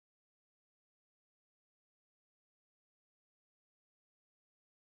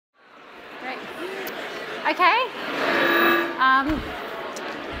Okay.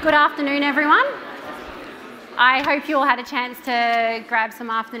 Good afternoon, everyone. I hope you all had a chance to grab some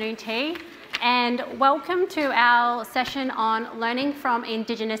afternoon tea, and welcome to our session on learning from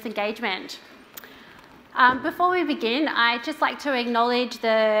Indigenous engagement. Before we begin, I'd just like to acknowledge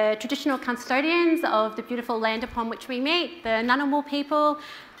the traditional custodians of the beautiful land upon which we meet, the Ngunnawal people,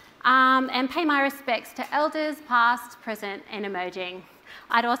 and pay my respects to elders past, present and emerging.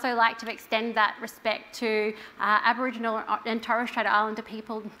 I'd also like to extend that respect to Aboriginal and Torres Strait Islander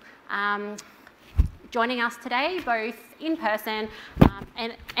people joining us today, both in person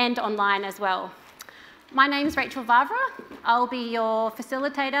and online as well. My name's Rachel Vavra. I'll be your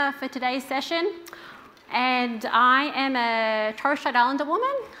facilitator for today's session, and I am a Torres Strait Islander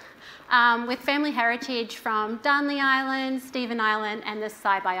woman with family heritage from Darnley Islands, Stephen Island and the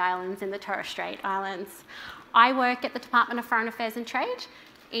Saibai Islands in the Torres Strait Islands. I work at the Department of Foreign Affairs and Trade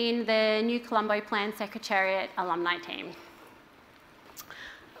in the new Colombo Plan Secretariat alumni team.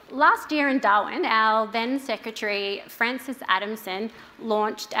 Last year in Darwin, our then Secretary, Francis Adamson,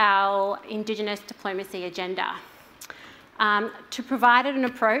 launched our Indigenous diplomacy agenda to provide an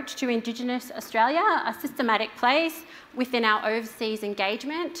approach to Indigenous Australia, a systematic place within our overseas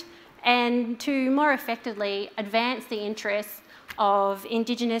engagement, and to more effectively advance the interests of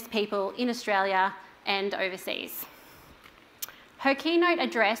Indigenous people in Australia and overseas. Her keynote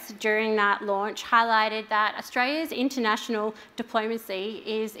address during that launch highlighted that Australia's international diplomacy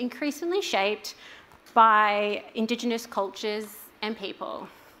is increasingly shaped by Indigenous cultures and people,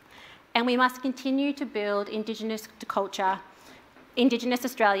 and we must continue to build Indigenous culture, Indigenous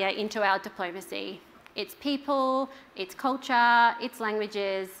Australia into our diplomacy, its people, its culture, its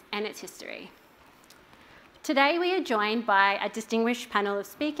languages and its history. Today we are joined by a distinguished panel of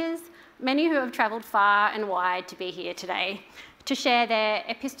speakers, many who have travelled far and wide to be here today, to share their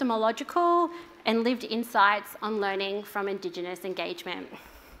epistemological and lived insights on learning from Indigenous engagement,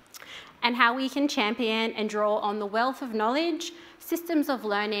 and how we can champion and draw on the wealth of knowledge, systems of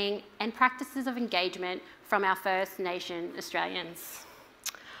learning and practices of engagement from our First Nation Australians.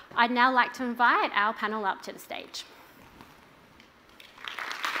 I'd now like to invite our panel up to the stage.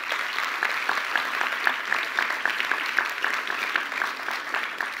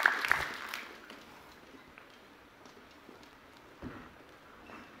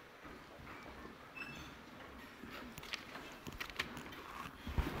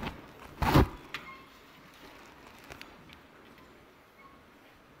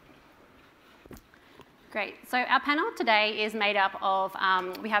 Great. So our panel today is made up of,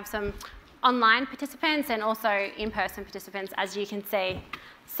 we have some online participants and also in-person participants, as you can see.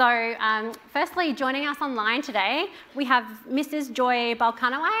 So firstly, joining us online today, we have Mrs. Joy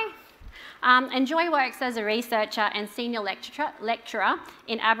Balkanaway. And Joy works as a researcher and senior lecturer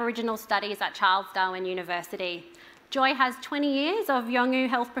in Aboriginal Studies at Charles Darwin University. Joy has 20 years of Yolngu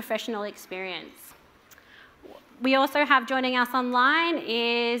health professional experience. We also have joining us online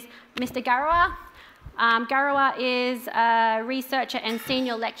is Mr. Garawa. Garawa is a researcher and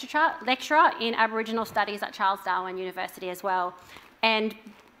senior lecturer in Aboriginal Studies at Charles Darwin University as well. And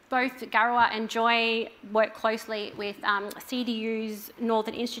both Garawa and Joy work closely with CDU's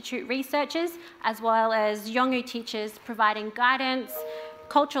Northern Institute researchers, as well as Yolngu teachers providing guidance,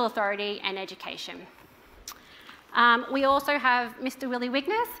 cultural authority and education. We also have Mr. Willie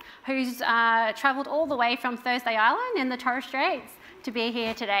Wigness, who's travelled all the way from Thursday Island in the Torres Straits to be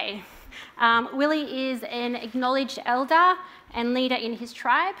here today. Willie is an acknowledged elder and leader in his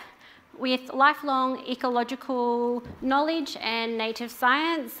tribe with lifelong ecological knowledge and native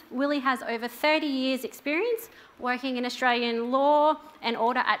science. Willie has over 30 years experience working in Australian law and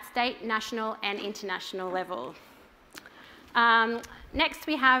order at state, national and international level. Next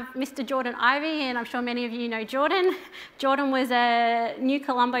we have Mr. Jordan Ivey, and I'm sure many of you know Jordan. Jordan was a new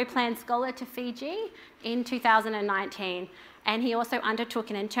Colombo Plan scholar to Fiji in 2019. And he also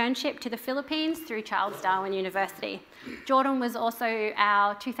undertook an internship to the Philippines through Charles Darwin University. Jordan was also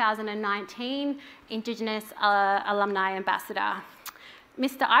our 2019 Indigenous Alumni Ambassador.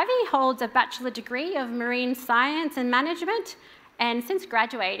 Mr. Ivey holds a bachelor degree of marine science and management, and since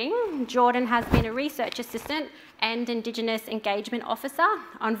graduating, Jordan has been a research assistant and Indigenous engagement officer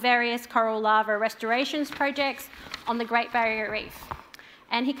on various coral larva restorations projects on the Great Barrier Reef.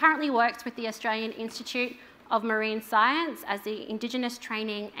 And he currently works with the Australian Institute of Marine Science as the Indigenous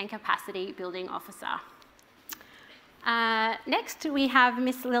Training and Capacity Building Officer. Next, we have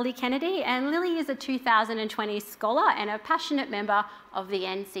Miss Lily Kennedy, and Lily is a 2020 scholar and a passionate member of the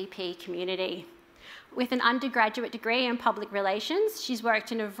NCP community. With an undergraduate degree in public relations, she's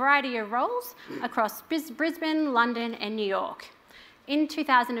worked in a variety of roles across Brisbane, London and New York. in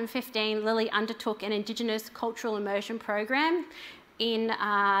 2015, Lily undertook an Indigenous cultural immersion program in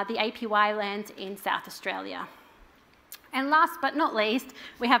the APY lands in South Australia. And last but not least,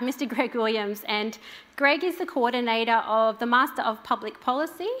 we have Mr. Greg Williams, and Greg is the coordinator of the Master of Public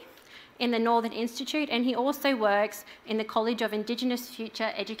Policy in the Northern Institute, and he also works in the College of Indigenous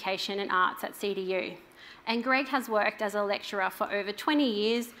Future Education and Arts at CDU. And Greg has worked as a lecturer for over 20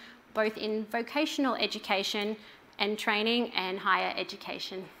 years, both in vocational education and training and higher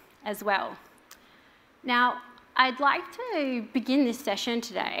education as well. Now, I'd like to begin this session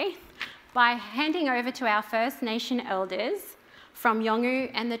today by handing over to our First Nation elders from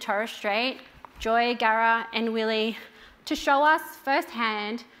Yolngu and the Torres Strait, Joy, Gara and Willie, to show us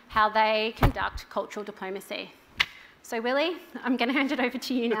firsthand how they conduct cultural diplomacy. So Willie, I'm going to hand it over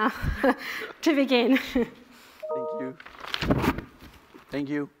to you now to begin. Thank you. Thank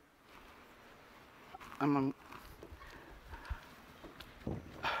you.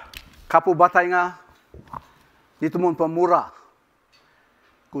 Kapu Batainga, Nitumun Pamura.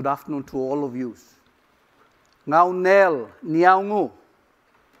 Good afternoon to all of you. Ngau Nel Niaungu.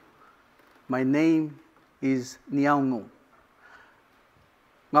 My name is Niaungu.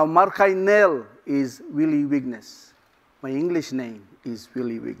 Ngau Markai Nel is Willie Wigness. My English name is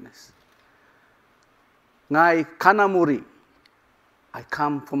Willie Wigness. Ngai Kanamuri. I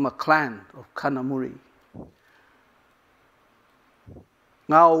come from a clan of Kanamuri.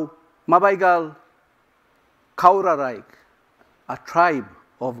 Ngau Mabaigal Kauraraik, a tribe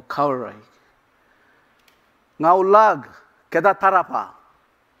of Kaurai. Ngau Lag Kedatarapa,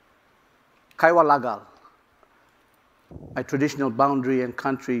 Kaiwalagal. My traditional boundary and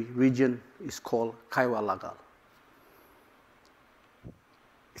country region is called Kaiwalagal.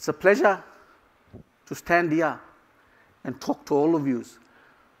 It's a pleasure to stand here and talk to all of you.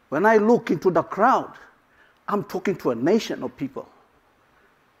 When I look into the crowd, I'm talking to a nation of people.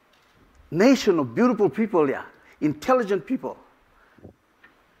 Nation of beautiful people here, intelligent people.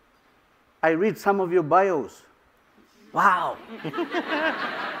 I read some of your bios. Wow.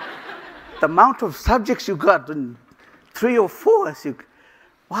 The amount of subjects you got, 3 or 4.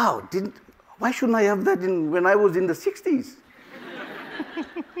 Wow, why shouldn't I have that when I was in the 60s?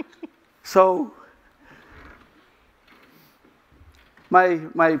 So,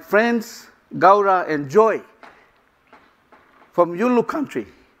 my friends, Gaura and Joy, from Yulu country,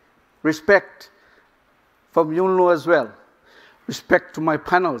 respect from Yulu as well. Respect to my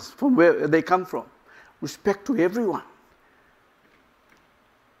panels, from where they come from. Respect to everyone.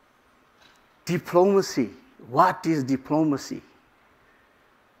 Diplomacy. What is diplomacy?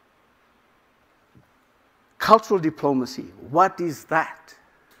 Cultural diplomacy. What is that?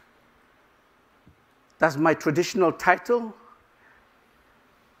 That's my traditional title.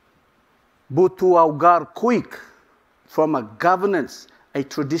 Butu Augar Kuik, from a governance, a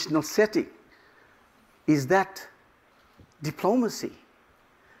traditional setting. Is that diplomacy?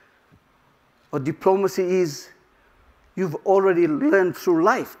 Or diplomacy is, you've already learned through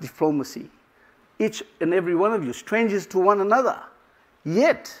life diplomacy. Each and every one of you, strangers to one another.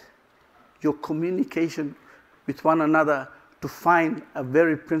 Yet, your communication with one another to find a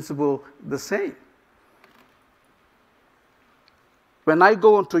very principle the same. When I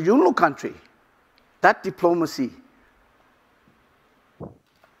go into Yunlu country, that diplomacy,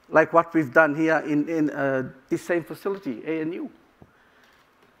 like what we've done here in this same facility, ANU,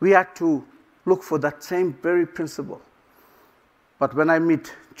 we had to look for that same very principle. But when I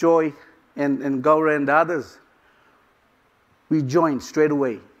meet Joy and Gaura and the others, we joined straight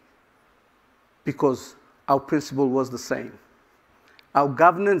away because our principle was the same. Our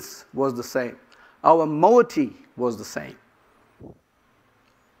governance was the same. Our moiety was the same.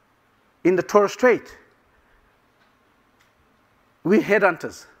 In the Torres Strait, we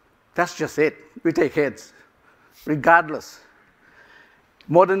headhunters. That's just it. We take heads, regardless.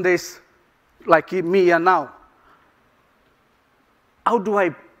 Modern days, like me and now, how do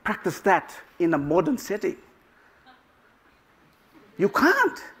I practice that in a modern setting? You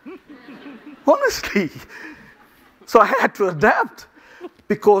can't. Honestly. So I had to adapt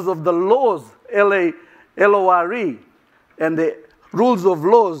because of the laws, LORE, and the rules of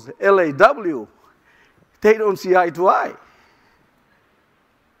laws, LAW. They don't see eye to eye.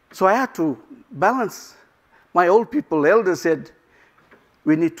 So I had to balance. My old people, elders said,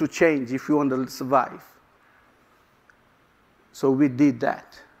 we need to change if you want to survive. So we did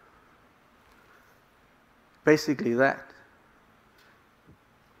that. Basically that.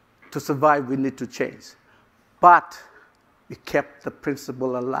 To survive, we need to change. But we kept the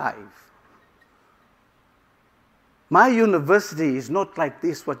principle alive. My university is not like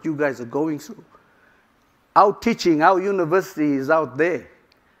this, what you guys are going through. Our teaching, our university is out there.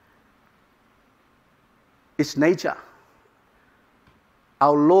 It's nature.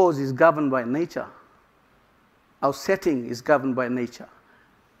 Our laws is governed by nature. Our setting is governed by nature.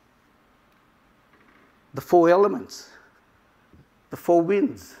 The four elements, the four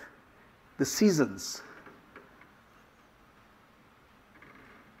winds, the seasons,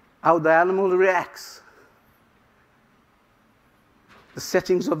 how the animal reacts, the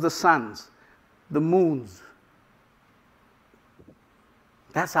settings of the suns, the moons.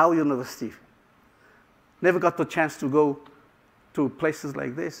 That's our university. Never got the chance to go to places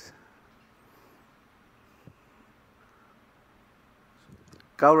like this.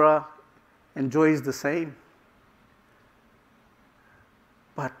 Gaura enjoys the same.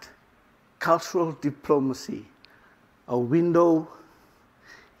 But cultural diplomacy, a window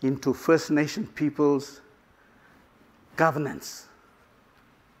into First Nation peoples' governance.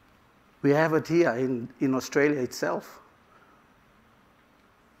 We have it here in Australia itself.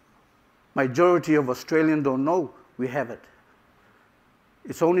 Majority of Australians don't know we have it.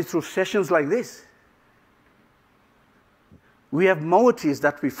 It's only through sessions like this. We have moieties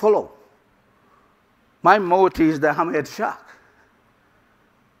that we follow. My moiety is the hammerhead shark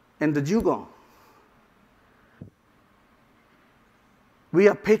and the dugong. We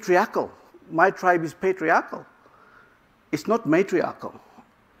are patriarchal. My tribe is patriarchal. It's not matriarchal.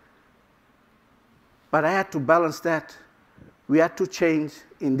 But I had to balance that. We had to change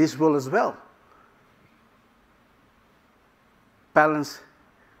in this world as well. Balance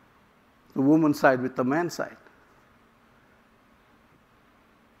the woman's side with the man's side.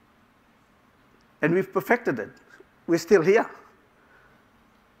 And we've perfected it. We're still here.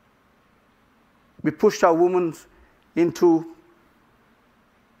 We pushed our women into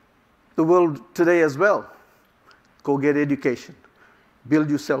the world today as well. Go get education. Build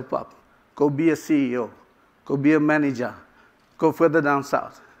yourself up. Go be a CEO. Go be a manager. Go further down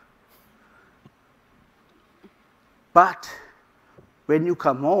south. But when you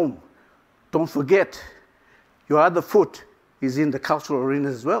come home, don't forget your other foot is in the cultural arena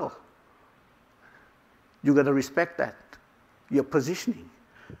as well. You got to respect that. Your positioning.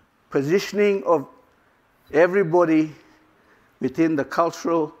 Positioning of everybody within the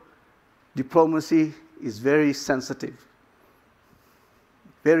cultural diplomacy is very sensitive.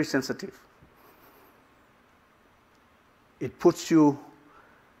 Very sensitive. It puts you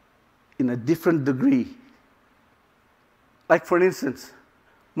in a different degree. Like for instance,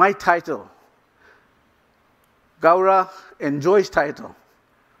 my title, Gaura and Joy's title.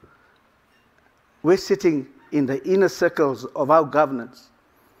 We're sitting in the inner circles of our governance.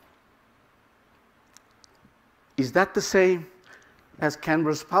 Is that the same as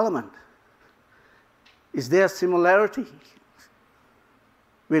Canberra's parliament? Is there a similarity?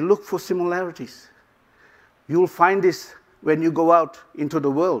 We look for similarities. You'll find this when you go out into the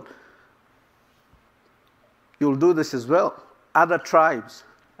world. You'll do this as well. Other tribes,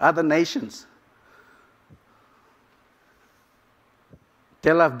 other nations.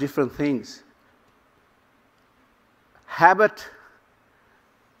 They'll have different things. Habit,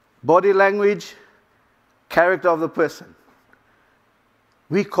 body language, character of the person.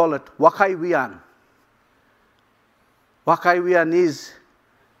 We call it wakaiwian. Wakaiwian is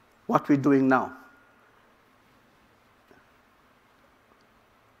what we're doing now.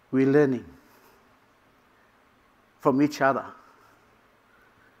 We're learning from each other.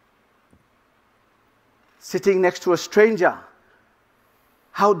 Sitting next to a stranger,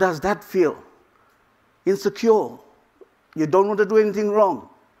 how does that feel? Insecure. You don't want to do anything wrong.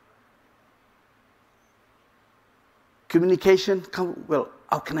 Communication, well,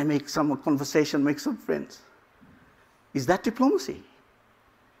 how can I make some conversation, make some friends? Is that diplomacy?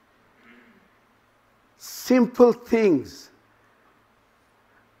 Simple things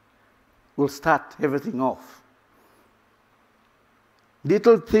will start everything off.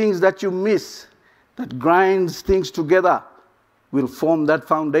 Little things that you miss, that grinds things together, will form that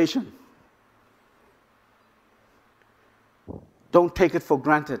foundation. Don't take it for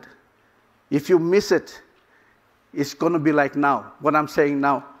granted. If you miss it, it's going to be like now. What I'm saying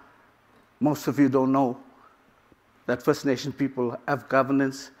now, most of you don't know that First Nation people have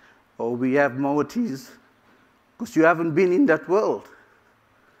governance or we have moieties because you haven't been in that world.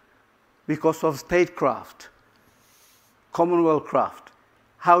 Because of statecraft, Commonwealth craft,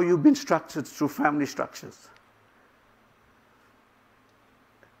 how you've been structured through family structures.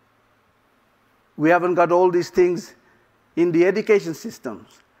 We haven't got all these things in the education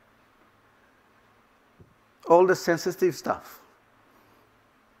systems. All the sensitive stuff.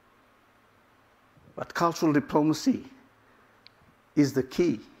 But cultural diplomacy is the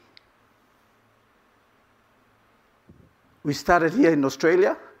key. We started here in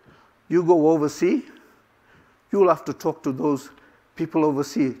Australia. You go overseas, you'll have to talk to those people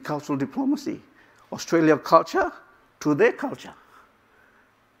overseas, cultural diplomacy. Australia culture to their culture.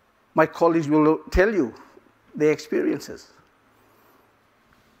 My colleagues will tell you their experiences.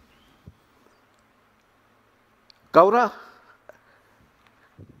 Gaura,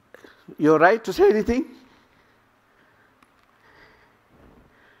 you're right to say anything?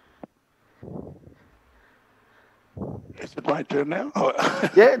 Is it my turn now?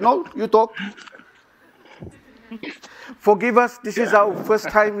 Yeah, no, you talk. Forgive us, this is our first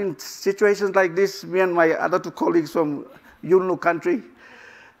time in situations like this, me and my other two colleagues from Yulnu country,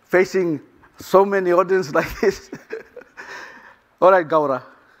 facing so many audiences like this. All right, Gaura.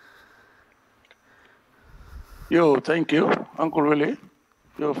 Thank you, Uncle Willie.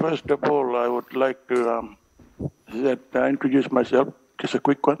 First of all, I would like to introduce myself, just a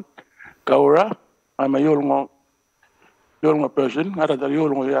quick one. Gaura, I'm a Yulngu person. I'm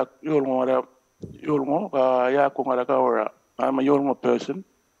a Yulngu person,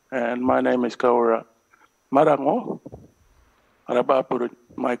 and my name is Gaura. Marango,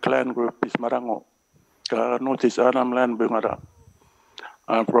 my clan group is Marango. Notice Anam land Bungara.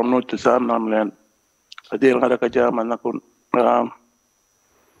 I'm from Notice Anam land. Adil Harakajama Nakun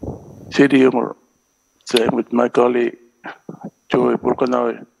City Humor. Same with my colleague Joy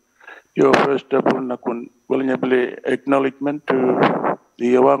Pulkanawe. Your first of all Nakun William acknowledgement to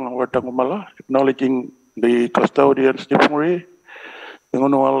the Yawang Watangumala, acknowledging the custodians, Tipuri, the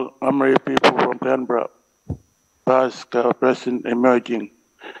Ngunnawal Amri people from Canberra, past, present, emerging.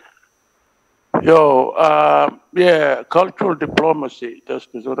 Cultural diplomacy,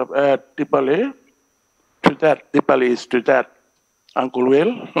 just to sort of add Dipali to that. Dipali is to that, Uncle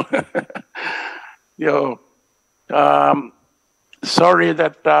Will. Sorry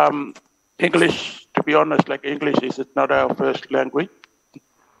that English, to be honest, like English is not our first language.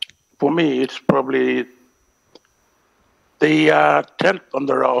 For me, it's probably the 10th on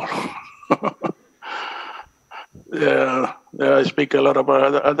the roll. I speak a lot of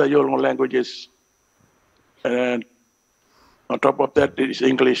other Yolngu languages. And on top of that, it is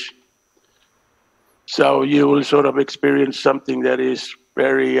English. So you will sort of experience something that is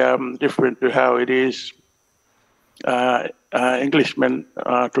very different to how it is Englishman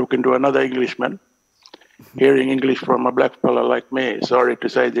talking to another Englishman, hearing English from a black fellow like me. Sorry to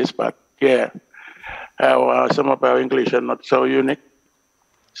say this, but yeah, how some of our English are not so unique.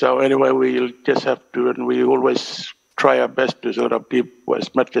 So anyway, we'll just have to, and we always try our best to sort of give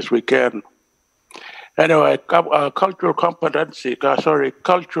as much as we can. Anyway, cultural competency,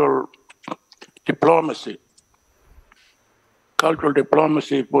 cultural diplomacy. Cultural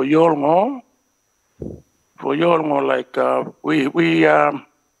diplomacy for Yolngu, like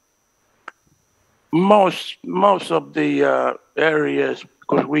most of the areas,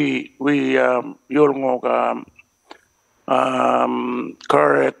 because we Yolngu,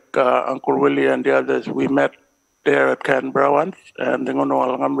 Karek, Uncle Willie and the others, we met there at Canberra once, and the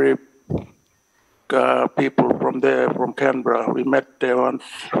Ngunnawal Ngamri people from there, from Canberra, we met there once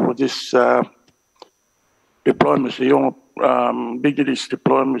for this diplomacy, Indigenous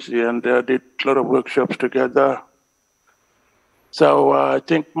diplomacy, and did a lot of workshops together. So I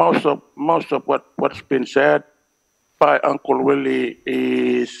think most of what's been said by Uncle Willie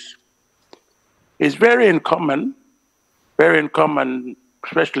is very in common,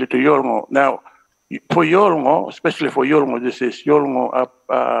 especially to Yolngu. Now, for Yolngu, especially for Yolngu, this is Yolngu up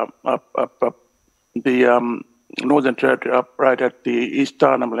the Northern Territory, up right at the East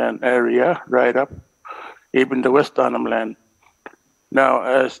Arnhem Land area, right up, even the West Arnhem Land. Now,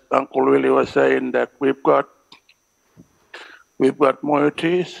 as Uncle Willie was saying, that we've got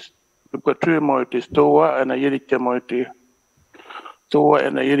moieties. We've got two moieties, Toa and a Yirika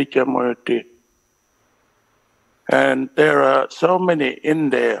moiety. And there are so many in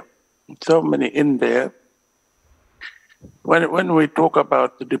there. When we talk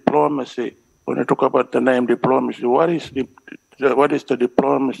about the diplomacy, when we talk about the name diplomacy, what is the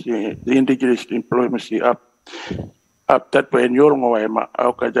diplomacy, the Indigenous diplomacy up that way in Yolngu way,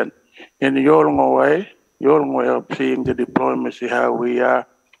 in Yolngu way of seeing the diplomacy, how we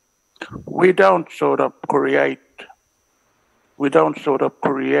don't sort of create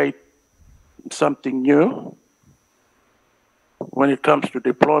something new. When it comes to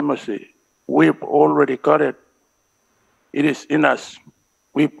diplomacy, we've already got it. It is in us.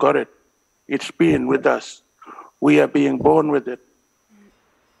 We've got it. It's been with us. We are being born with it.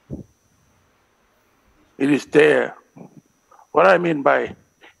 It is there. What I mean by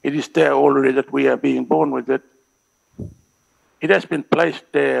it is there already, that we are being born with it, it has been placed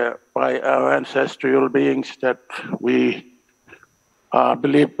there by our ancestral beings that we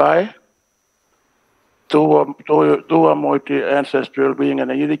believed by Tua multi-ancestral being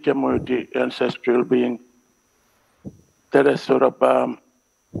and a Yiddicha multi-ancestral being that has sort of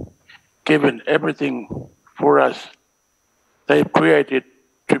given everything for us. They've created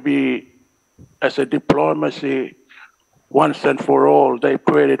to be as a diplomacy once and for all. They've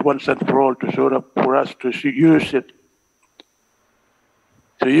created once and for all to sort of for us to use it.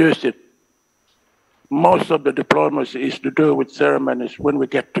 To use it. Most of the diplomacy is to do with ceremonies when we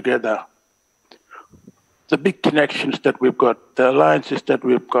get together. The big connections that we've got, the alliances that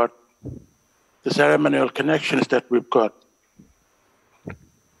we've got, the ceremonial connections that we've got,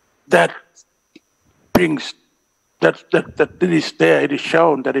 that brings, that it is there, it is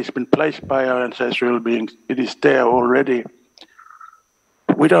shown that it's been placed by our ancestral beings, it is there already.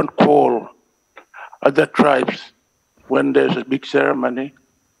 We don't call other tribes when there's a big ceremony.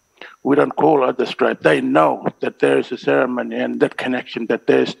 We don't call other tribes. They know that there is a ceremony and that connection, that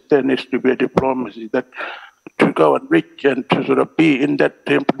there needs to be a diplomacy, that to go and reach and to sort of be in that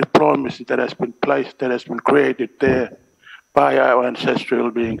diplomacy that has been placed, that has been created there by our ancestral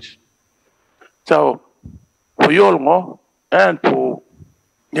beings. So for Yolngu and for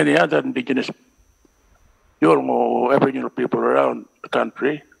any other indigenous Yolngu or Aboriginal people around the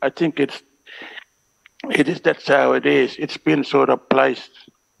country, I think that's how it is. It's been sort of placed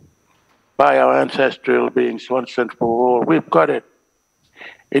by our ancestral beings once and for all. We've got it.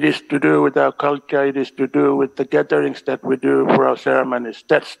 It is to do with our culture. It is to do with the gatherings that we do for our ceremonies.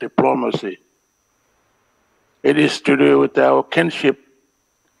 That's diplomacy. It is to do with our kinship.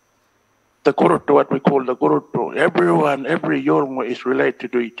 The Kurutu, what we call the Kurutu. Everyone, every Yolngu is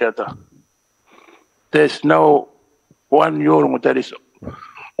related to each other. There's no one Yolngu that is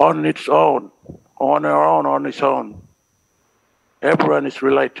on its own, on its own. Everyone is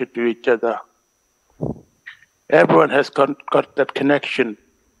related to each other. Everyone has got that connection,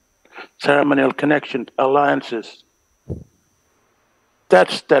 ceremonial connection, alliances.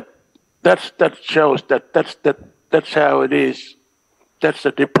 That shows that's how it is. That's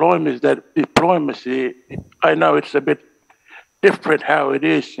the diplomacy. That diplomacy. I know it's a bit different how it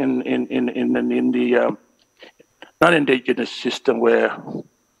is in the non-indigenous system, where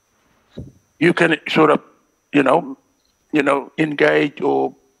you can sort of, engage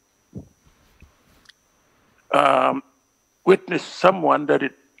or witness someone that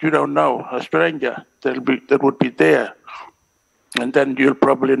you don't know, a stranger that would be there, and then you'll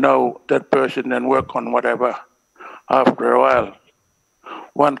probably know that person and work on whatever after a while.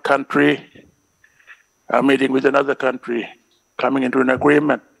 One country meeting with another country, coming into an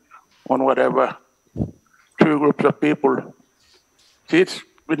agreement on whatever. Two groups of people. See, it's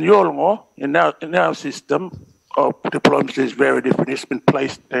in Yolngu, in our system of diplomacy is very different. It's been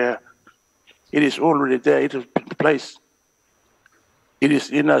placed there. It is already there. It has been placed. It is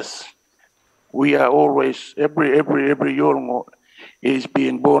in us. We are always, every Yolngu is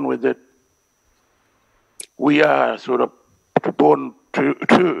being born with it. We are sort of born to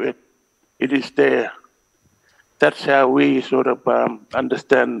it. It is there. That's how we sort of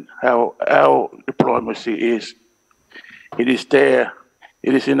understand how our diplomacy is. It is there.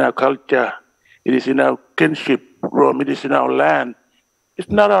 It is in our culture. It is in our kinship room. It is in our land. It's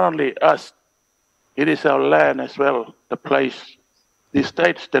not only us. It is our land as well, the place, the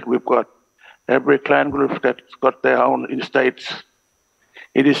estates that we've got. Every clan group that's got their own estates.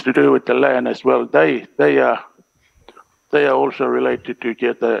 It is to do with the land as well. They are also related to each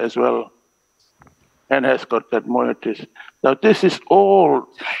other as well, and has got that moieties. Now this is all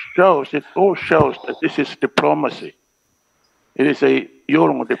shows that this is diplomacy. It is a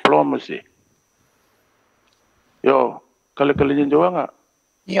Yolngu diplomacy. Yo, kali-kali juga.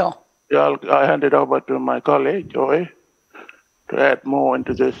 Yo. Yeah, I hand it over to my colleague, Joy, to add more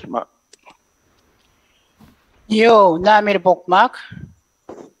into this. Yo, Namir bookmark.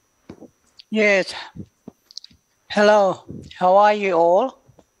 Yes. Hello, how are you all?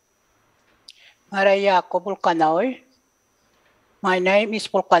 Maraya ko Pulkanoy. My name is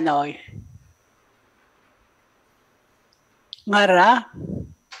Pulkanoy. Ngara,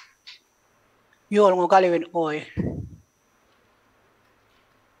 Yolngu Galewin Oy.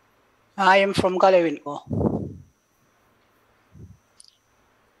 I am from Galewin O.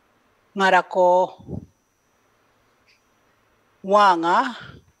 Ngara ko Wanga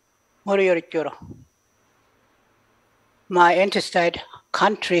Moriyorikuro. My interstate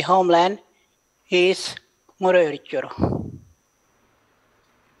country homeland is Moriyorikuro.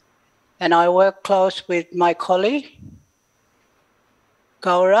 And I work close with my colleague,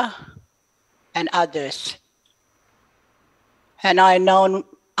 Gaura, and others. And I know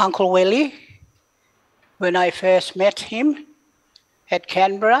Uncle Willie when I first met him, at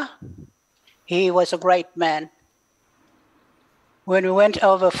Canberra. He was a great man. When we went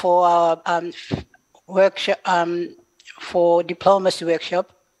over for our workshop, for diplomacy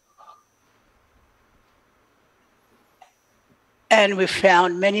workshop, and we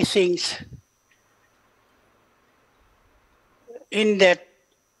found many things in that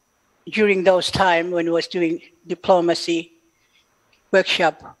during those time when we was doing diplomacy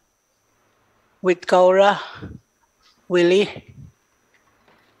workshop with Gaura, Willie,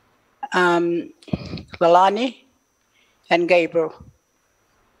 Lalani, and Gabriel.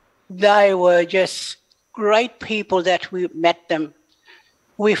 They were just great people that we met them.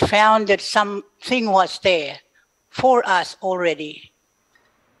 We found that something was there for us already.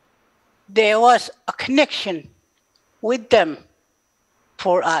 There was a connection with them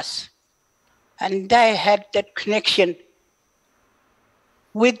for us. And they had that connection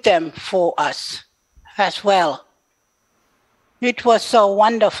with them for us as well. It was so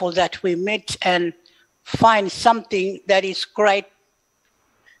wonderful that we met and find something that is great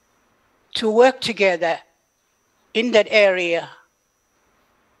to work together in that area,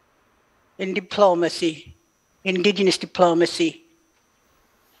 in diplomacy, Indigenous diplomacy.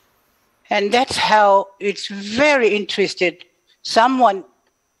 And that's how it's very interested. Someone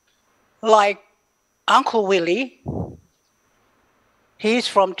like Uncle Willie, he's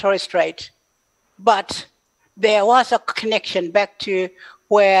from Torres Strait, but there was a connection back to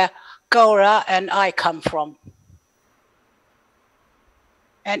where Gaura and I come from.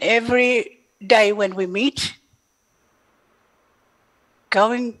 And every day when we meet,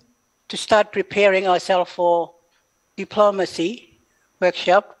 going to start preparing ourselves for diplomacy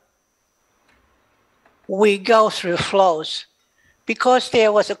workshop, we go through flows. Because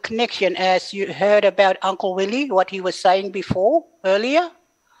there was a connection, as you heard about Uncle Willie, what he was saying before, earlier,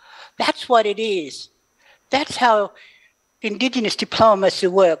 that's what it is. That's how Indigenous diplomacy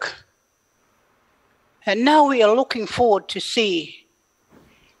works. And now we are looking forward to see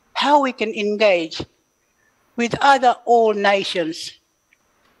how we can engage with other all nations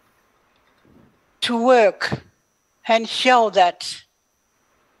to work and show that.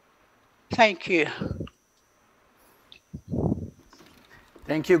 Thank you.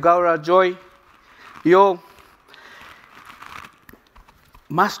 Thank you, Gaura, Joy. You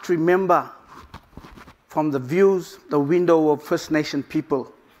must remember from the views, the window of First Nation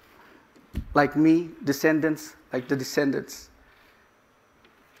people, like me, descendants, like the descendants.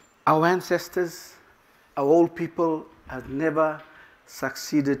 Our ancestors, our old people have never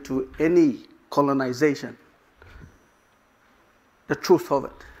succeeded to any colonization. The truth of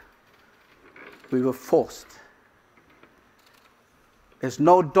it. We were forced. There's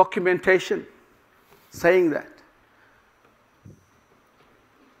no documentation saying that.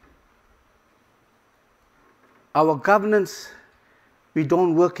 Our governance, we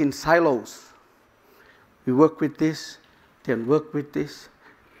don't work in silos. We work with this, then work with this.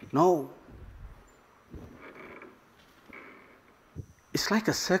 No. It's like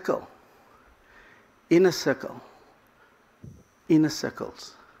a circle. Inner circle. Inner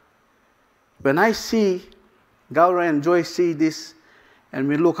circles. When I see, Gaura and Joy see this, and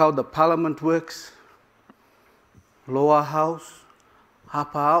we look how the parliament works, lower house,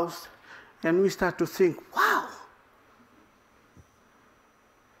 upper house, and we start to think, wow,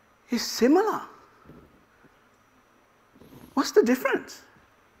 it's similar. What's the difference?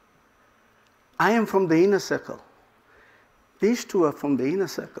 I am from the inner circle. These two are from the inner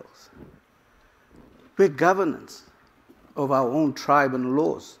circles. We're governance of our own tribe and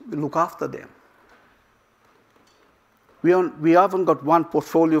laws. We look after them. We haven't got one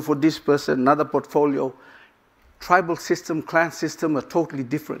portfolio for this person, another portfolio. Tribal system, clan system are totally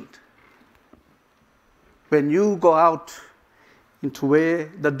different. When you go out into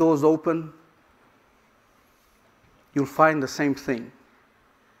where the doors open, you'll find the same thing.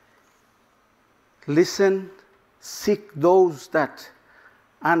 Listen, seek those that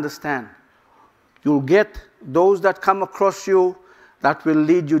understand. You'll get those that come across you that will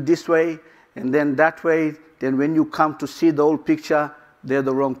lead you this way and then that way. Then when you come to see the whole picture, they're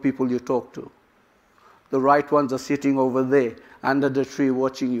the wrong people you talk to. The right ones are sitting over there under the tree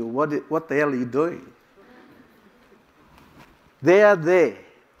watching you. What the hell are you doing? They are there,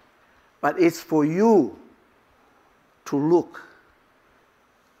 but it's for you to look,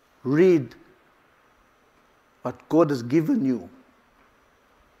 read what God has given you.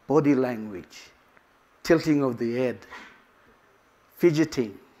 Body language, tilting of the head,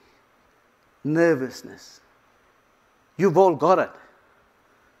 fidgeting, nervousness. You've all got it.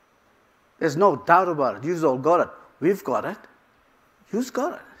 There's no doubt about it. You've all got it. We've got it. You've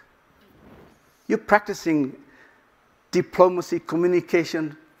got it. You're practicing diplomacy,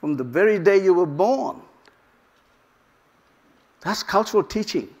 communication from the very day you were born. That's cultural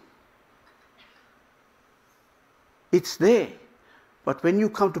teaching. It's there. But when you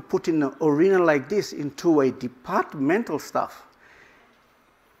come to put in an arena like this into a departmental stuff,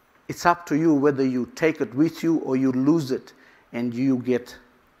 it's up to you whether you take it with you or you lose it and you get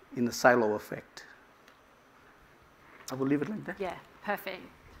in a silo effect. I will leave it like that. Yeah, perfect.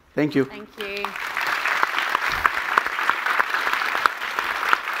 Thank you. Thank you.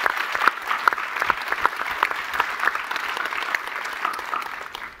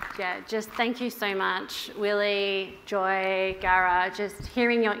 Yeah, just thank you so much, Willie, Joy, Gara, just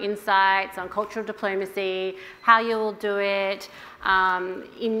hearing your insights on cultural diplomacy, how you will do it,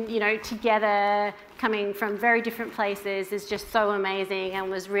 together, coming from very different places is just so amazing and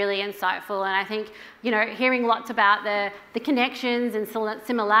was really insightful. And I think, hearing lots about the connections and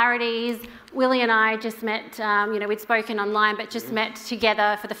similarities. Willie and I just met, we'd spoken online, but just met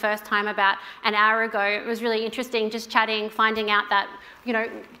together for the first time about an hour ago. It was really interesting just chatting, finding out that,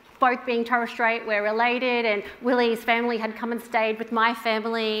 both being Torres Strait, we're related, and Willie's family had come and stayed with my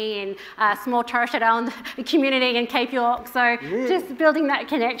family in a small Torres Strait Island community in Cape York. So just building that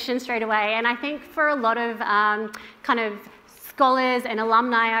connection straight away. And I think for a lot of kind of scholars and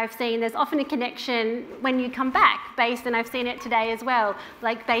alumni I've seen, there's often a connection when you come back based, and I've seen it today as well,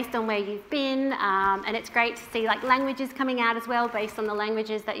 like based on where you've been, and it's great to see like languages coming out as well based on the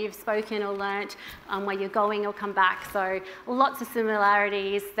languages that you've spoken or learnt, where you're going or come back. So lots of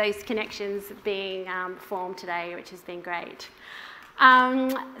similarities, those connections being formed today, which has been great.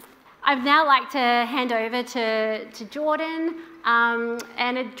 I'd now like to hand over to Jordan.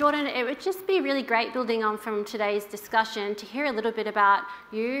 Jordan, it would just be really great building on from today's discussion to hear a little bit about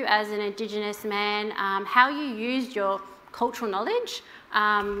you as an Indigenous man, how you used your cultural knowledge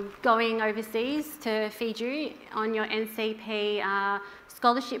going overseas to Fiji on your NCP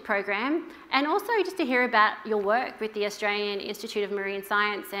scholarship program, and also just to hear about your work with the Australian Institute of Marine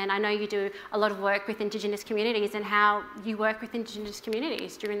Science. And I know you do a lot of work with Indigenous communities and how you work with Indigenous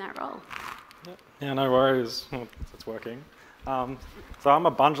communities during that role. Yeah, no worries. It's working. So I'm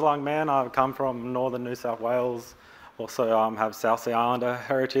a Bundjalung man. I come from northern New South Wales. Also have South Sea Islander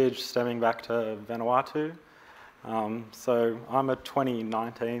heritage stemming back to Vanuatu. So I'm a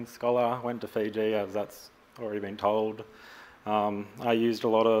 2019 scholar. Went to Fiji, as that's already been told. I used a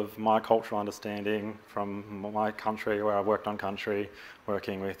lot of my cultural understanding from my country, where I worked on country,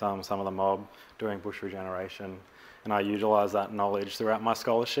 working with some of the mob, doing bush regeneration, and I utilised that knowledge throughout my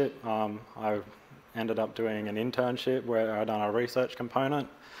scholarship. I ended up doing an internship where I'd done a research component,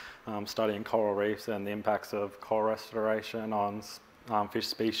 studying coral reefs and the impacts of coral restoration on fish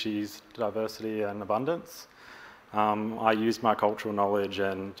species diversity and abundance. I used my cultural knowledge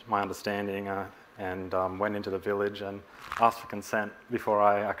and my understanding and went into the village and asked for consent before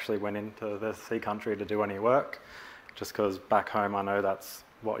I actually went into the sea country to do any work, just because back home I know that's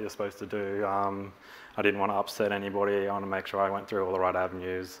what you're supposed to do. I didn't want to upset anybody. I want to make sure I went through all the right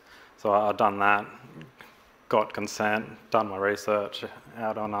avenues. So I'd done that, got consent, done my research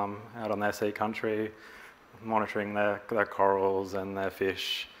out on their sea country, monitoring their corals and their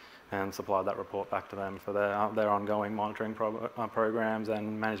fish, and supplied that report back to them for their ongoing monitoring programs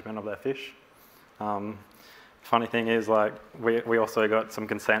and management of their fish. Funny thing is, like, we also got some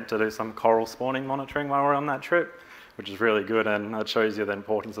consent to do some coral spawning monitoring while we're on that trip, which is really good, and it shows you the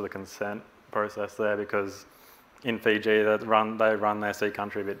importance of the consent process there, because in Fiji they run their sea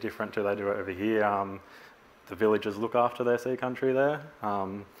country a bit different to they do it over here. The villagers look after their sea country there,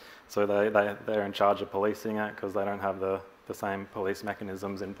 so they're in charge of policing it because they don't have the same police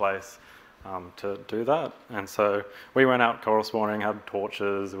mechanisms in place to do that. And so we went out coral spawning, had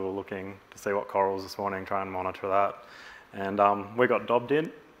torches, we were looking to see what corals are spawning, try and monitor that. And we got dobbed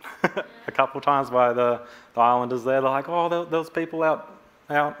in a couple of times by the islanders there. They're like, oh, there's people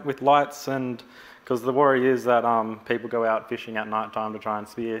out with lights, and because the worry is that people go out fishing at night time to try and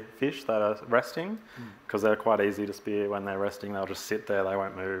spear fish that are resting, because they're quite easy to spear when they're resting. They'll just sit there, they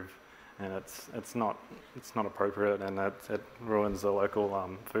won't move. And it's not appropriate, and it ruins the local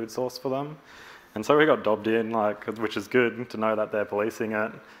food source for them. And so we got dobbed in, which is good to know that they're policing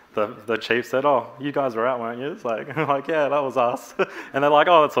it. The chief said, "Oh, you guys were out, weren't you?" It's like, yeah, that was us. And they're like,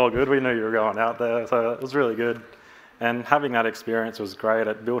 "Oh, it's all good. We knew you were going out there." So it was really good. And having that experience was great.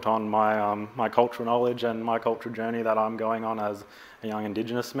 It built on my my cultural knowledge and my cultural journey that I'm going on as a young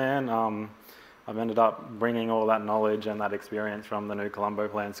Indigenous man. I've ended up bringing all that knowledge and that experience from the new Colombo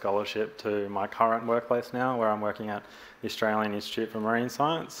Plan scholarship to my current workplace now, where I'm working at the Australian Institute for Marine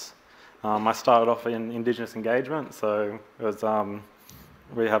Science. I started off in Indigenous Engagement, so it was,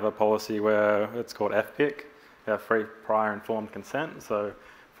 we have a policy where it's called FPIC, we have free prior informed consent. So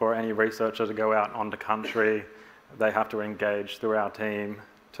for any researcher to go out onto country, they have to engage through our team,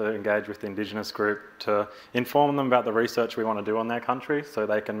 to engage with the Indigenous group, to inform them about the research we want to do on their country so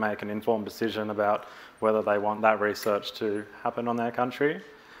they can make an informed decision about whether they want that research to happen on their country.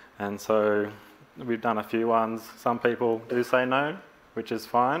 And so we've done a few ones. Some people do say no, which is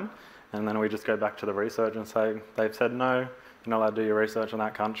fine. And then we just go back to the research and say, they've said no, you're not allowed to do your research on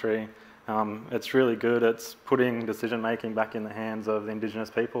that country. It's really good. It's putting decision-making back in the hands of the Indigenous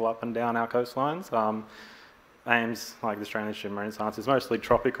people up and down our coastlines. AIMS, like the Australian Institute of Marine Science, is mostly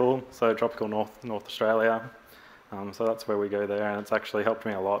tropical, so tropical North Australia. So that's where we go there, and it's actually helped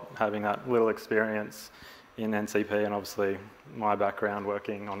me a lot, having that little experience in NCP, and obviously my background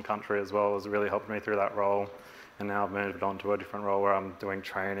working on country as well has really helped me through that role. And now I've moved on to a different role where I'm doing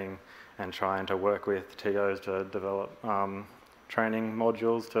training and trying to work with TOs to develop training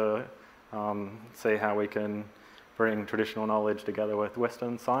modules to see how we can bring traditional knowledge together with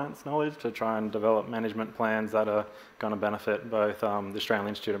Western science knowledge to try and develop management plans that are going to benefit both the Australian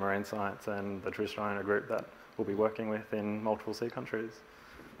Institute of Marine Science and the traditional owner group that we'll be working with in multiple sea countries.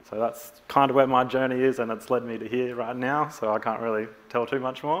 So that's kind of where my journey is, and it's led me to here right now, so I can't really tell too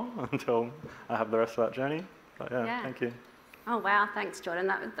much more until I have the rest of that journey. But yeah. Thank you. Oh wow, thanks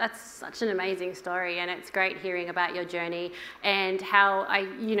Jordan. That's such an amazing story, and it's great hearing about your journey and how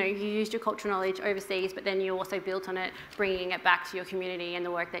you used your cultural knowledge overseas, but then you also built on it, bringing it back to your community and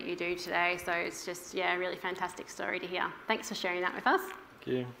the work that you do today. So it's just, a really fantastic story to hear. Thanks for sharing that with us.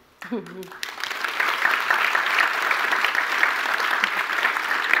 Thank you.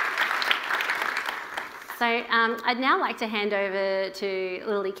 So I'd now like to hand over to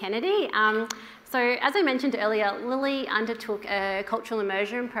Lily Kennedy. So as I mentioned earlier, Lily undertook a cultural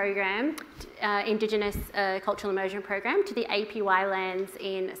immersion program, Indigenous cultural immersion program to the APY lands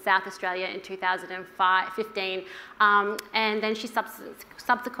in South Australia in 2015. And then she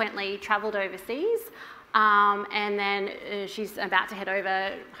subsequently travelled overseas. And then she's about to head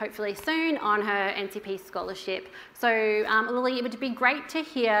over, hopefully soon, on her NCP scholarship. So Lily, it would be great to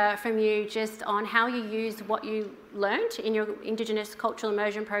hear from you just on how you used what you learnt in your Indigenous cultural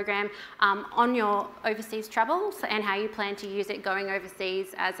immersion program on your overseas travels, and how you plan to use it going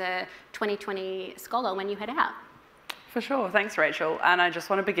overseas as a 2020 scholar when you head out. For sure, thanks Rachel. And I just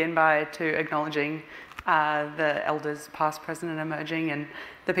want to begin by acknowledging the elders past, present and emerging, and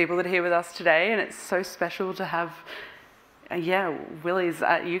the people that are here with us today. And it's so special to have, Willie's,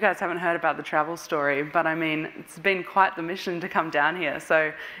 you guys haven't heard about the travel story, but I mean, it's been quite the mission to come down here.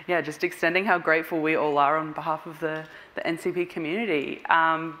 So yeah, just extending how grateful we all are on behalf of the NCP community.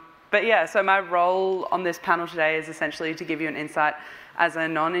 But yeah, so my role on this panel today is essentially to give you an insight as a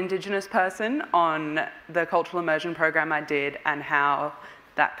non-Indigenous person on the cultural immersion program I did and how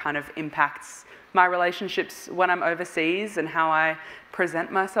that kind of impacts my relationships when I'm overseas and how I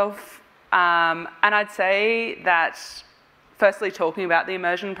present myself. And I'd say that, firstly, talking about the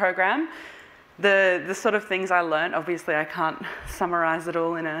immersion program, the sort of things I learned, obviously I can't summarize it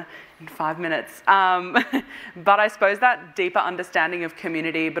all in 5 minutes, but I suppose that deeper understanding of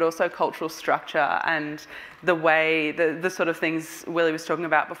community, but also cultural structure and the way, the sort of things Willie was talking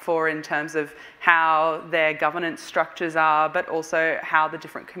about before in terms of how their governance structures are, but also how the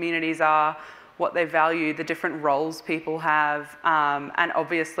different communities are, what they value, the different roles people have, and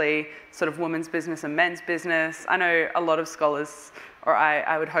obviously sort of women's business and men's business. I know a lot of scholars, or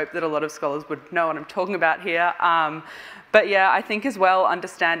I would hope that a lot of scholars would know what I'm talking about here. But yeah, I think as well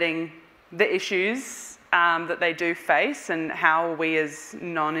understanding the issues that they do face and how we as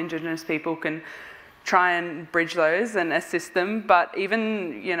non-Indigenous people can try and bridge those and assist them. But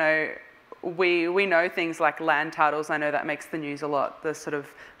even, we know things like land titles. I know that makes the news a lot, the sort of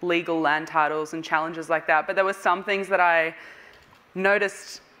legal land titles and challenges like that. But there were some things that I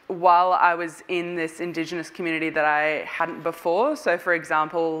noticed while I was in this Indigenous community that I hadn't before. So for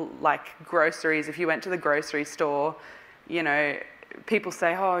example, like groceries, if you went to the grocery store, people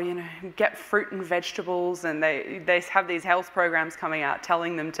say, get fruit and vegetables, and they have these health programs coming out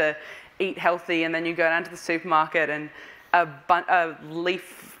telling them to eat healthy, and then you go down to the supermarket and a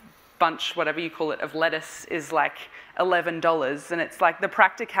leaf bunch, whatever you call it, of lettuce is like $11, and it's like the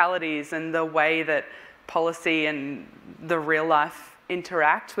practicalities and the way that policy and the real life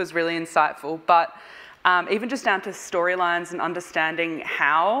interact was really insightful. But even just down to storylines and understanding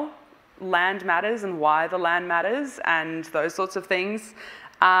how land matters and why the land matters and those sorts of things.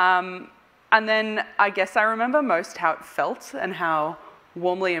 And then I guess I remember most how it felt and how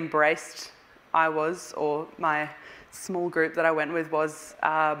warmly embraced I was, or my small group that I went with was,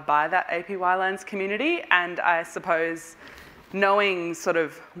 by that APY lands community. And I suppose knowing sort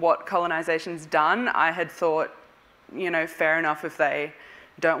of what colonisation's done, I had thought, fair enough if they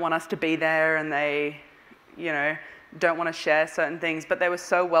don't want us to be there and they, don't want to share certain things, but they were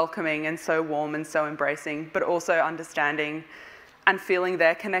so welcoming and so warm and so embracing, but also understanding and feeling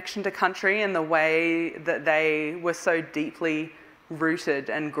their connection to country and the way that they were so deeply rooted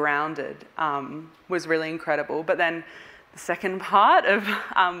and grounded was really incredible. But then the second part of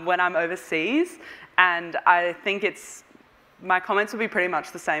when I'm overseas, and I think my comments will be pretty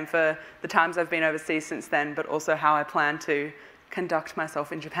much the same for the times I've been overseas since then, but also how I plan to conduct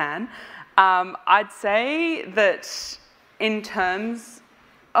myself in Japan. I'd say that in terms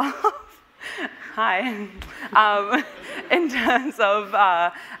of in terms of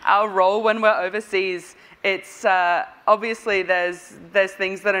our role when we're overseas, it's obviously there's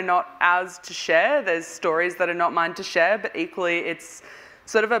things that are not ours to share, there's stories that are not mine to share, but equally it's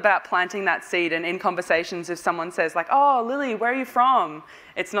sort of about planting that seed. And in conversations, if someone says like, "Oh, Lily, where are you from?"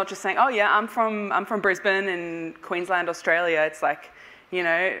 It's not just saying, "Oh yeah, I'm from Brisbane in Queensland, Australia." It's like,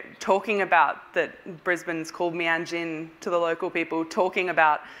 talking about that Brisbane's called Mianjin to the local people, talking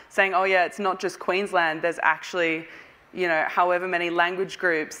about saying, "Oh yeah, it's not just Queensland, there's actually, however many language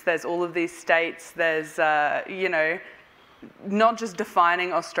groups, there's all of these states, there's, not just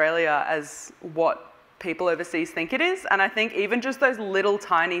defining Australia as what people overseas think it is." And I think even just those little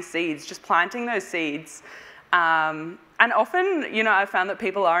tiny seeds, just planting those seeds, and often, I found that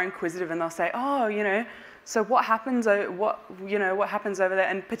people are inquisitive and they'll say, "Oh, so what happens over there?"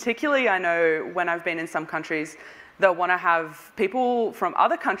 And particularly I know when I've been in some countries, they'll want to have, people from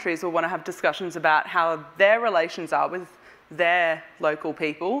other countries will want to have discussions about how their relations are with their local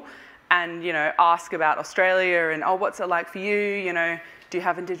people and, ask about Australia and, "Oh, what's it like for you? Do you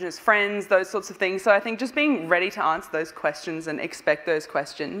have Indigenous friends?" Those sorts of things. So I think just being ready to answer those questions and expect those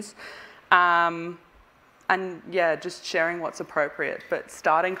questions. And yeah, just sharing what's appropriate, but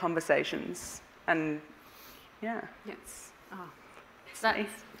starting conversations and yeah. Yes.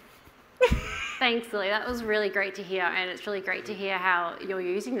 Thanks, Lily. That was really great to hear, and it's really great to hear how you're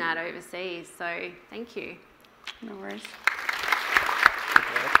using that overseas. So thank you. No worries.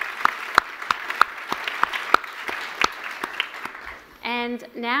 And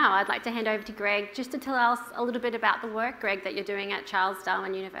now I'd like to hand over to Greg just to tell us a little bit about the work, Greg, that you're doing at Charles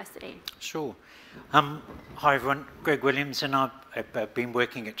Darwin University. Sure. Hi everyone, Greg Williams, and I've been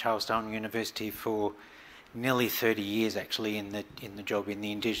working at Charles Darwin University for nearly 30 years actually in the job in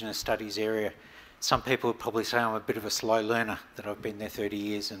the Indigenous Studies area. Some people would probably say I'm a bit of a slow learner, that I've been there 30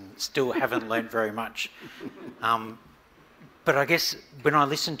 years and still haven't learned very much. But I guess when I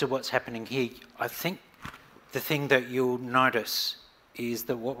listen to what's happening here, I think the thing that you'll notice is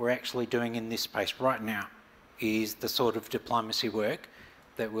that what we're actually doing in this space right now is the sort of diplomacy work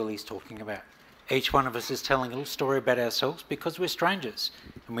that Willie's talking about. Each one of us is telling a little story about ourselves because we're strangers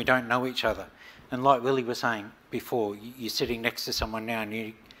and we don't know each other. And like Willie was saying before, you're sitting next to someone now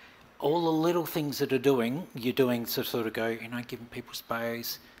and all the little things that you're doing to sort of go, giving people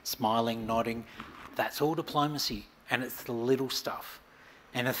space, smiling, nodding. That's all diplomacy, and it's the little stuff.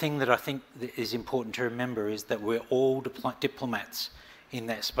 And the thing that I think that is important to remember is that we're all diplomats in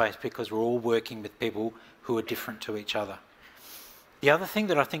that space because we're all working with people who are different to each other. The other thing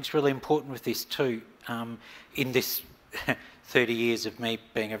that I think is really important with this too, in this 30 years of me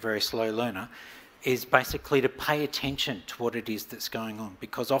being a very slow learner, is basically to pay attention to what it is that's going on,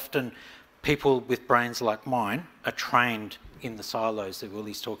 because often people with brains like mine are trained in the silos that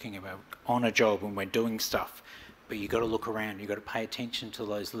Willie's talking about, on a job when we're doing stuff. But you've got to look around, you've got to pay attention to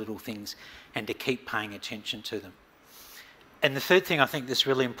those little things and to keep paying attention to them. And the third thing I think that's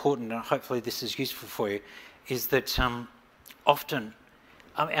really important, and hopefully this is useful for you, is that often,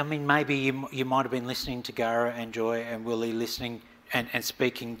 I mean, maybe you might have been listening to Gara and Joy and Willie listening and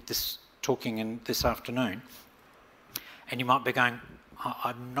speaking talking this afternoon, and you might be going,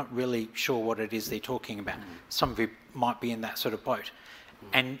 I'm not really sure what it is they're talking about. Some of you might be in that sort of boat.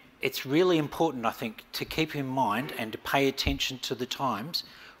 And it's really important, I think, to keep in mind and to pay attention to the times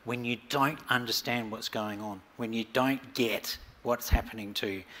when you don't understand what's going on, when you don't get what's happening to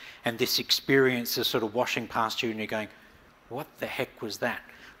you, and this experience is sort of washing past you and you're going, what the heck was that?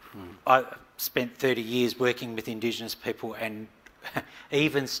 I spent 30 years working with Indigenous people, and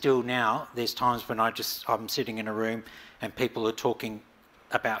even still now, there's times when I'm sitting in a room and people are talking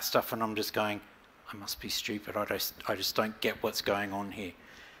about stuff and I'm just going, I must be stupid, I just don't get what's going on here.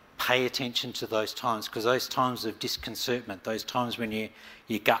 Pay attention to those times, because those times of disconcertment, those times when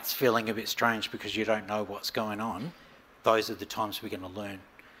your gut's feeling a bit strange because you don't know what's going on, those are the times we're going to learn.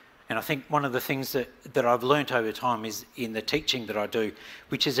 And I think one of the things that I've learnt over time is in the teaching that I do,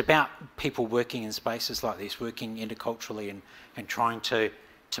 which is about people working in spaces like this, working interculturally and trying to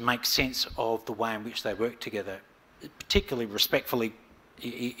make sense of the way in which they work together, particularly respectfully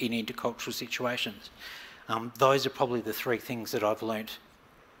in intercultural situations. Those are probably the three things that I've learnt.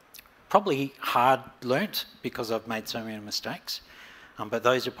 Probably hard learnt because I've made so many mistakes, but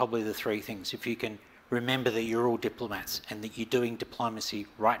those are probably the three things. If you can remember that you're all diplomats and that you're doing diplomacy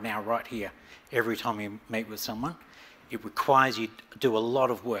right now, right here, every time you meet with someone, it requires you to do a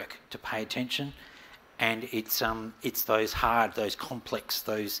lot of work to pay attention, and it's those hard, those complex,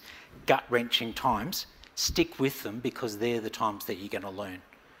 those gut-wrenching times. Stick with them because they're the times that you're going to learn,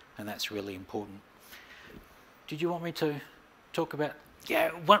 and that's really important. Did you want me to talk about?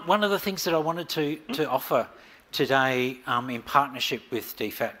 Yeah, one of the things that I wanted to offer today in partnership with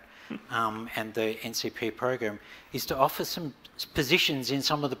DFAT and the NCP program is to offer some positions in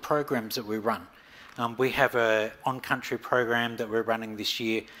some of the programs that we run. We have an on-country program that we're running this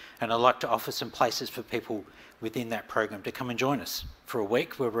year, and I'd like to offer some places for people within that program to come and join us for a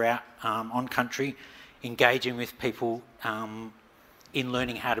week where we're out on-country engaging with people in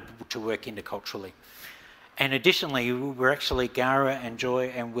learning how to work interculturally. And additionally, we're actually, Gara and Joy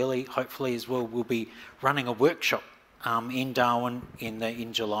and Willie, hopefully as well, will be running a workshop in Darwin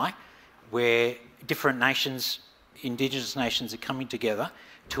in July, where different nations, Indigenous nations, are coming together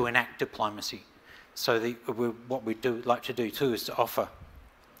to enact diplomacy. So what we'd like to do too is to offer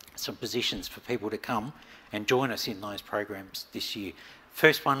some positions for people to come and join us in those programs this year.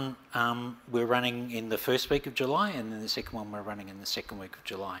 First one we're running in the first week of July, and then the second one we're running in the second week of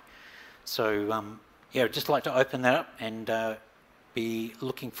July. So yeah, I'd just like to open that up and be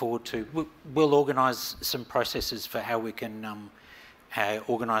looking forward to, we'll organise some processes for how we can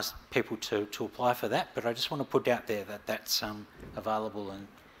organise people to apply for that, but I just want to put out there that that's available, and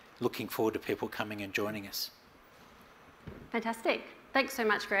looking forward to people coming and joining us. Fantastic. Thanks so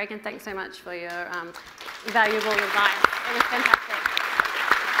much, Greg, and thanks so much for your valuable advice. It was fantastic.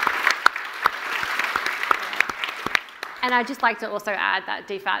 And I'd just like to also add that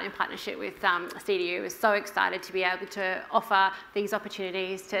DFAT, in partnership with CDU, is so excited to be able to offer these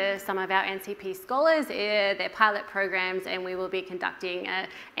opportunities to some of our NCP scholars, their pilot programs, and we will be conducting an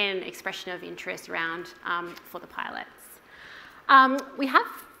expression of interest round for the pilots. We have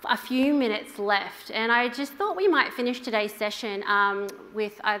a few minutes left, and I just thought we might finish today's session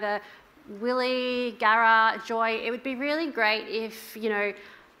with either Willie, Gara, Joy. It would be really great if,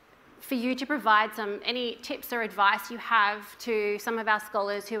 for you to provide any tips or advice you have to some of our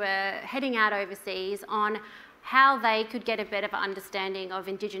scholars who are heading out overseas on how they could get a better understanding of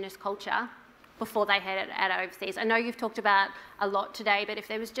Indigenous culture before they head out overseas. I know you've talked about a lot today, but if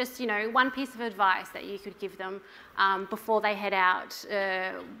there was just, one piece of advice that you could give them before they head out,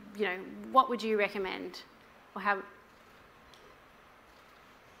 what would you recommend? Or how?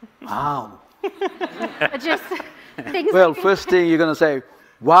 Wow. Just things. Well, first thing you're going to say,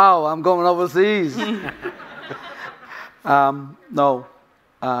 wow, I'm going overseas. No,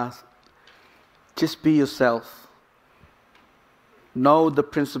 just be yourself. Know the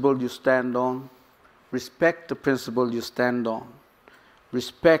principle you stand on. Respect the principle you stand on.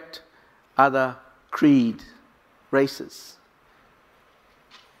 Respect other creed, races.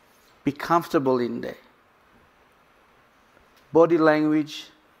 Be comfortable in there. Body language,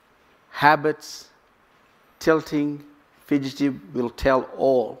 habits, tilting, fidgety will tell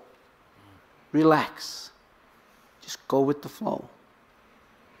all. Relax. Just go with the flow.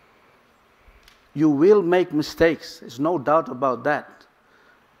 You will make mistakes. There's no doubt about that.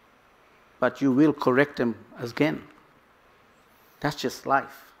 But you will correct them again. That's just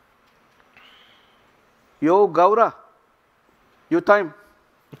life. Yo, Gaura, your time.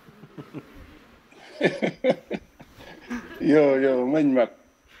 Yo, Manmak.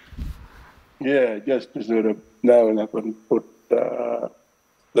 Yeah, just to sort of now I can put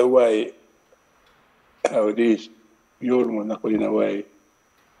the way how it is, your one in a way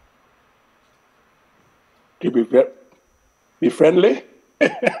to be friendly.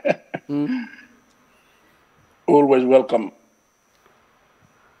 Always welcome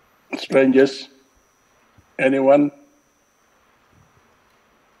strangers, anyone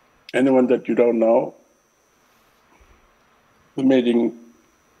that you don't know. The meeting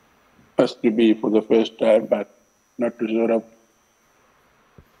has to be for the first time, but not to sort of,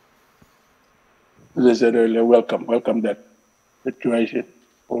 as I said earlier, welcome that situation.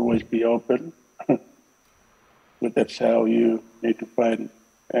 Always be open. But that's how you need to find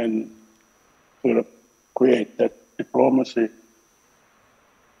and sort of create that diplomacy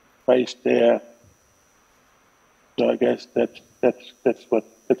space there. So I guess that's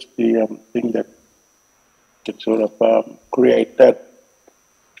That's the thing that can sort of create that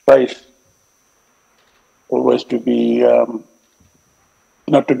space. Always to be,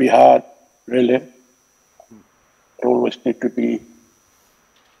 not to be hard, really. Always need to be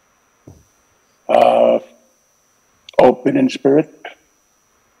open in spirit,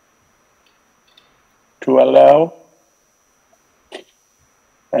 to allow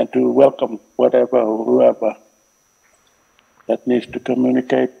and to welcome whatever or whoever that needs to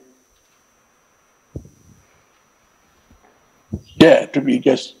communicate. Yeah, to be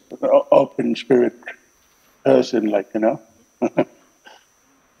just an open spirit person, like, you know.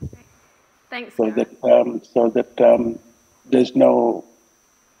 Thanks. So that there's no.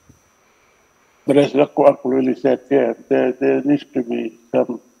 But as Uncle really said, yeah, there needs to be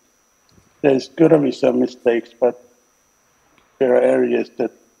some. There's going to be some mistakes, but there are areas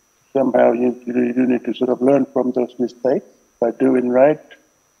that somehow you need to sort of learn from those mistakes by doing right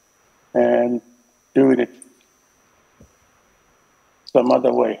and doing it some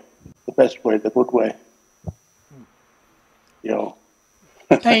other way, the best way, the good way. You know.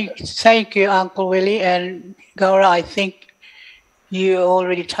 Thank you, Uncle Willie. And Gaura, I think you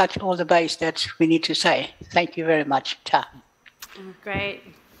already touched all the base that we need to say. Thank you very much. Ta. Great.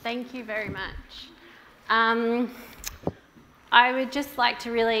 Thank you very much. I would just like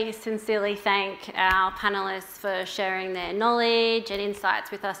to really sincerely thank our panellists for sharing their knowledge and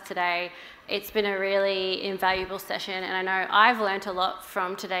insights with us today. It's been a really invaluable session, and I know I've learnt a lot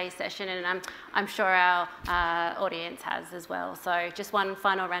from today's session, and I'm sure our audience has as well. So just one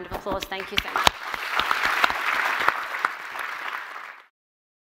final round of applause. Thank you so much.